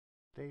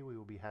Today we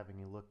will be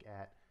having a look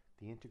at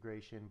the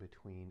integration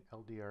between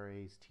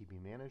LDRA's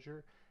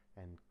TBmanager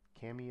and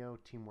Cameo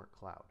Teamwork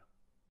Cloud.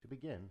 To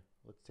begin,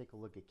 let's take a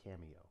look at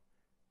Cameo.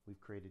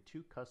 We've created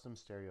two custom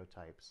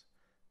stereotypes.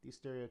 These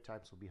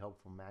stereotypes will be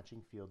helpful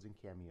matching fields in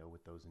Cameo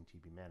with those in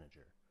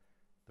TBmanager.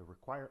 The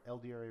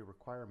LDRA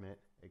requirement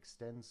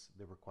extends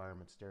the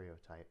requirement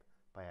stereotype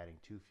by adding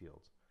two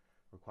fields,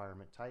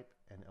 requirement type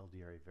and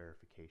LDRA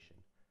verification.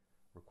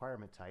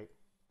 Requirement type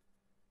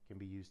can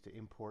be used to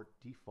import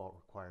default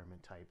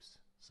requirement types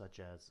such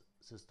as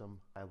system,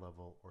 high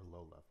level, or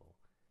low level.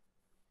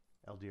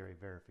 LDRA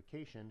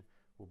verification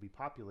will be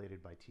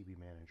populated by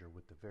TBmanager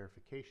with the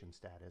verification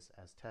status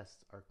as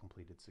tests are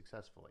completed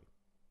successfully.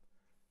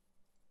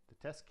 The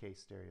test case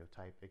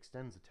stereotype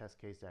extends the test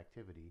case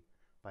activity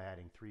by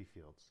adding three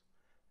fields: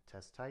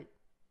 test type,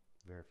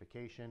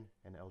 verification,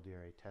 and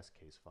LDRA test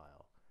case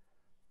file.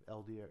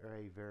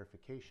 LDRA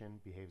verification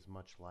behaves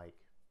much like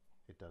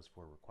it does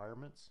for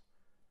requirements.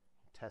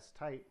 Test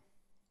type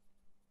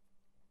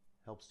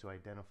helps to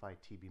identify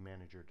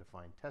TBmanager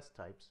defined test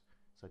types,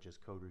 such as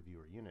code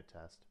review or unit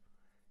test,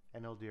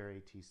 and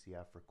LDRA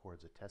TCF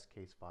records a test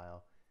case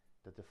file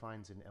that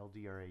defines an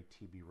LDRA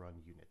TBrun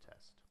unit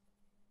test.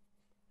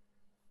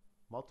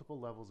 Multiple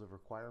levels of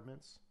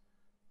requirements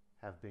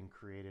have been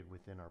created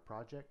within our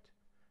project.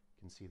 You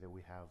can see that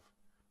we have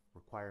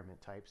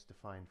requirement types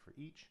defined for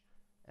each,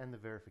 and the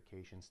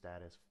verification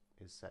status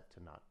is set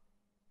to not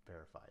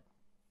verified.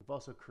 We've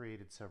also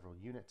created several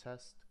unit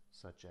tests,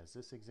 such as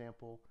this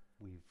example.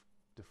 We've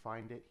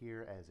defined it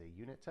here as a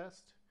unit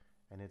test,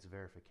 and its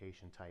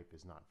verification type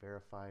is not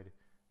verified,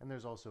 and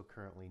there's also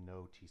currently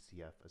no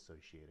TCF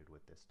associated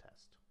with this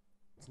test.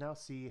 Let's now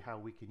see how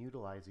we can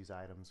utilize these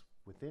items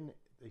within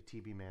a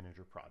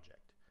TBmanager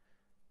project.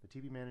 The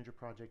TBmanager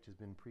project has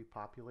been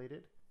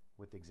pre-populated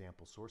with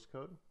example source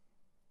code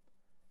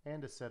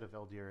and a set of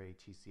LDRA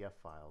TCF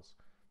files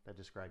that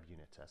describe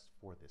unit tests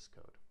for this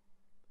code.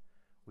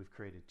 We've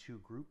created two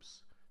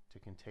groups to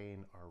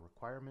contain our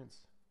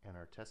requirements and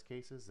our test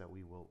cases that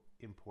we will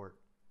import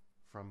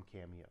from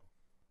Cameo.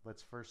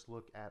 Let's first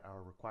look at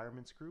our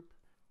requirements group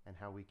and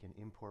how we can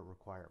import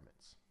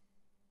requirements.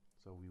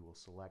 So we will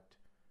select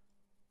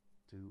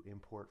to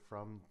import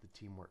from the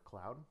Teamwork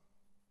Cloud.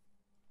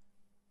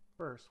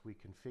 First, we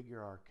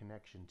configure our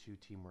connection to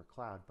Teamwork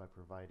Cloud by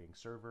providing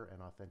server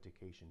and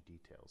authentication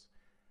details.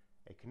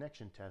 A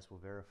connection test will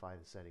verify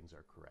the settings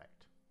are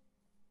correct.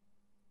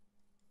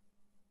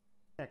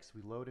 Next,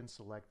 we load and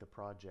select the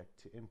project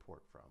to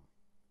import from.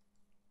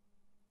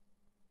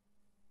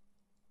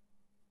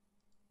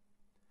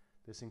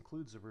 This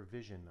includes a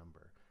revision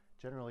number.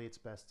 Generally, it's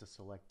best to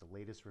select the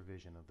latest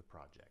revision of the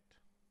project.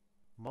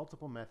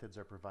 Multiple methods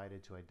are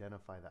provided to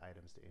identify the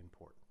items to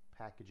import: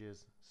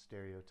 packages,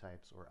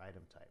 stereotypes, or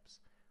item types.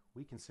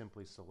 We can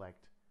simply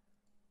select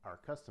our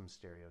custom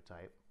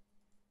stereotype,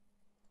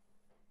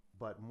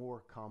 but more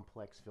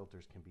complex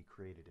filters can be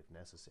created if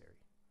necessary.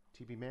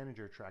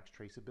 TBmanager tracks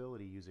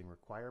traceability using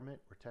requirement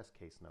or test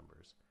case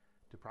numbers.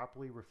 To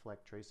properly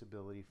reflect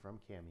traceability from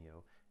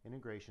Cameo,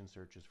 integration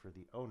searches for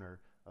the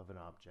owner of an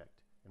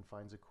object and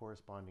finds a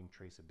corresponding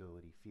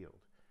traceability field.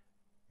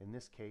 In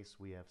this case,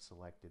 we have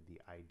selected the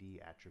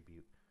ID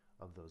attribute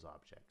of those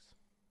objects.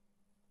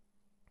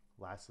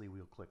 Lastly,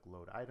 we'll click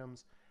Load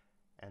Items,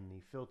 and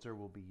the filter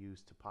will be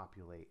used to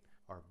populate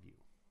our view.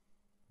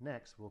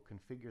 Next, we'll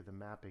configure the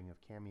mapping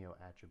of Cameo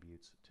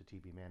attributes to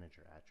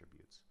TBmanager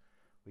attributes.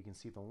 We can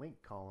see the link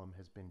column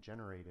has been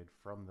generated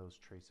from those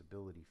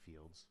traceability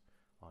fields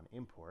on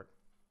import,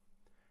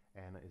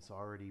 and it's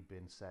already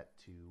been set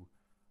to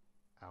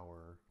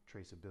our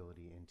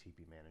traceability in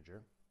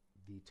TBmanager.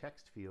 The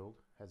text field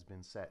has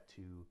been set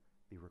to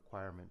the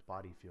requirement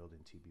body field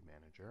in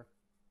TBmanager.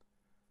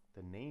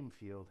 The name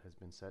field has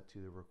been set to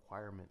the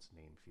requirements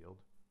name field,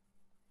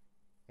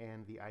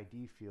 and the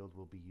ID field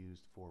will be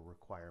used for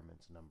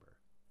requirements number.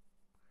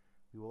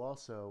 We will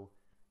also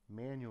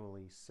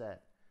manually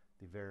set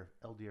the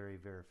LDRA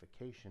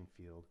verification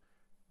field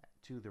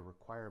to the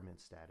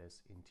requirement status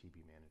in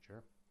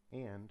TBmanager,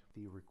 and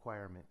the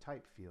requirement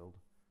type field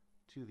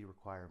to the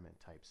requirement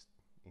types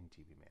in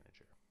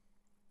TBmanager.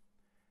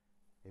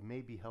 It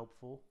may be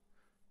helpful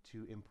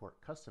to import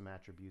custom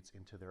attributes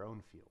into their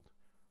own field.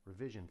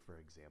 Revision, for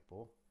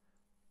example,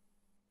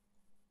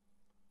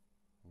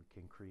 we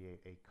can create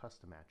a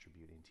custom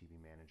attribute in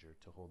TBmanager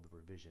to hold the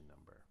revision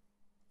number.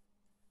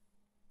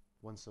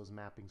 Once those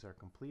mappings are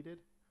completed,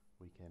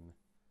 we can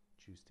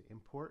choose to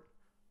import.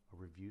 A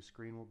review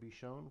screen will be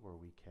shown where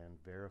we can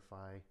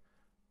verify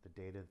the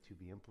data to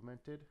be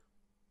implemented.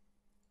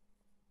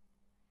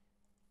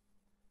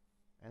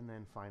 And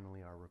then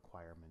finally, our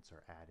requirements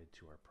are added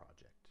to our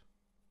project.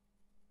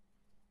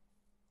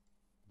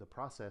 The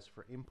process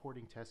for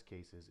importing test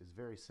cases is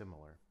very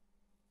similar.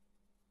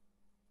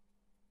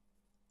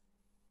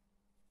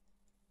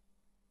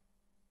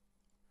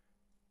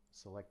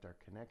 Select our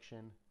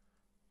connection,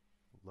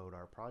 load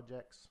our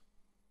projects,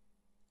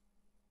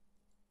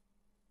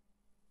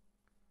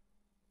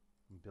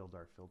 and build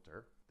our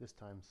filter, this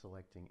time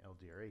selecting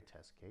LDRA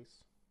test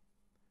case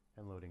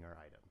and loading our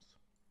items.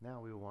 Now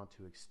we will want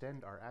to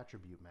extend our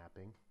attribute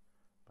mapping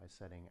by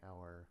setting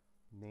our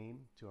name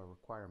to our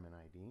requirement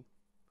ID,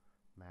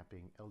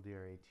 mapping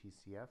LDRA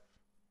TCF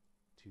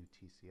to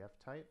TCF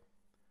type,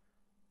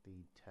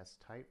 the test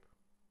type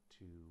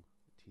to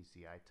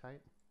TCI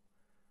type,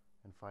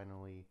 and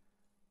finally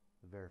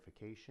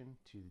verification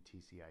to the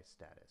TCI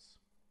status.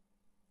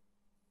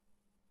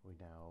 We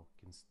now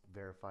can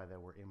verify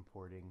that we're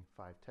importing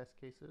 5 test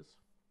cases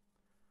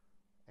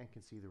and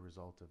can see the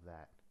result of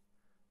that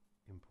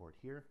import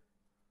here,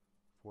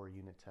 4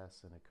 unit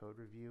tests and a code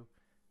review,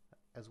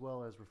 as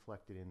well as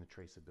reflected in the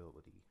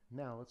traceability.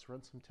 Now let's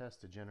run some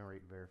tests to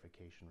generate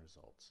verification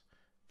results.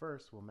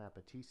 First, we'll map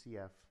a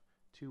TCF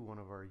to one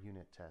of our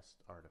unit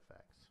test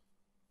artifacts.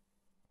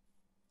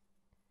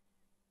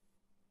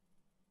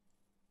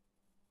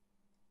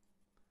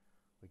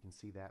 We can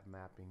see that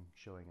mapping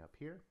showing up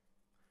here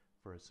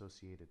for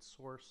associated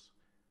source,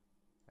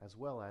 as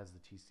well as the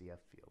TCF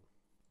field.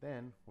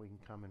 Then we can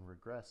come and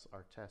regress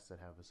our tests that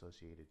have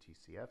associated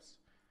TCFs.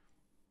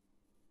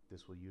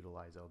 This will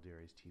utilize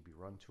LDRA's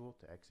TBrun tool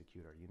to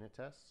execute our unit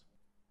tests.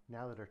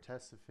 Now that our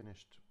tests have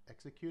finished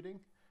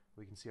executing,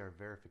 we can see our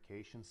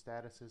verification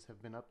statuses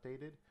have been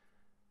updated,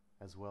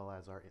 as well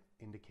as our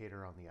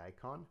indicator on the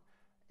icon,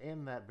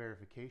 and that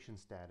verification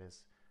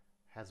status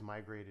has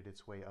migrated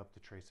its way up the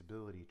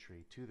traceability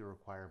tree to the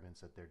requirements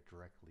that they're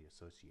directly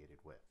associated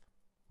with.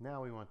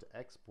 Now we want to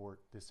export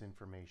this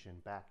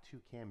information back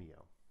to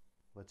Cameo.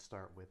 Let's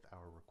start with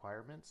our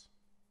requirements.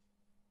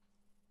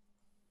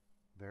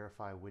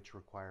 Verify which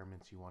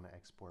requirements you want to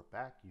export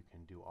back. You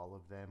can do all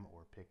of them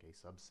or pick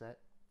a subset.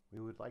 We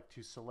would like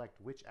to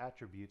select which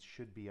attributes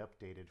should be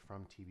updated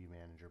from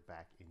TBmanager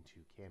back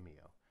into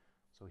Cameo.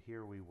 So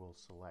here we will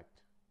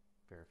select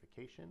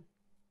verification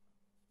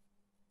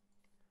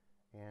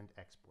and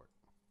export.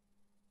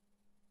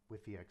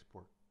 With the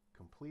export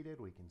completed,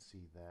 we can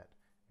see that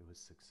it was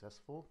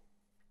successful,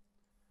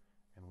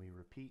 and we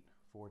repeat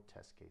for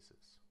test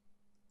cases.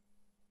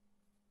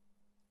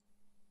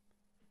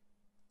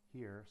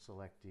 Here,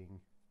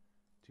 selecting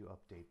to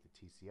update the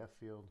TCF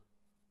field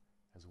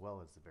as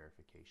well as the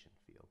verification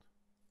field.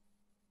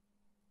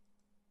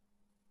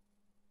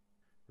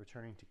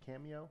 Returning to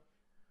Cameo,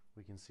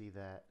 we can see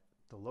that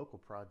the local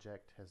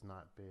project has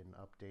not been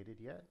updated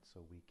yet, so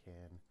we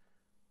can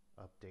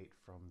update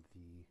from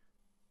the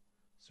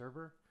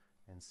server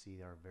and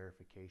see our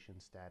verification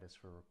status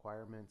for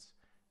requirements,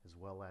 as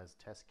well as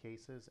test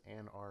cases,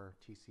 and our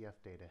TCF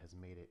data has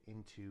made it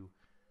into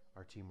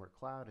our Teamwork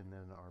Cloud and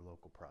then our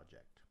local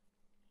project.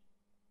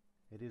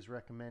 It is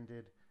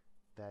recommended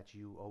that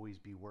you always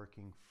be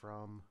working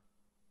from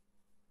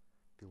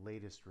the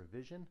latest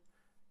revision.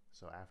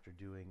 So after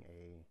doing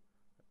a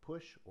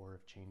push, or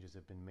if changes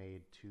have been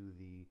made to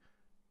the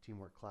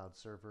Teamwork Cloud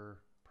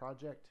server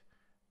project,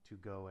 to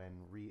go and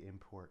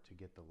re-import to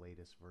get the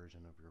latest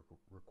version of your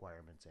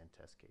requirements and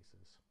test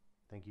cases.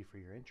 Thank you for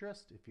your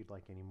interest. If you'd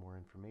like any more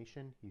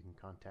information, you can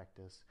contact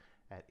us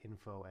at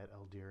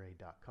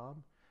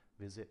info@ldra.com.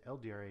 Visit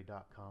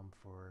ldra.com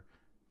for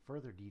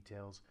further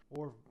details,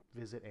 or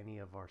visit any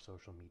of our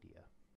social media.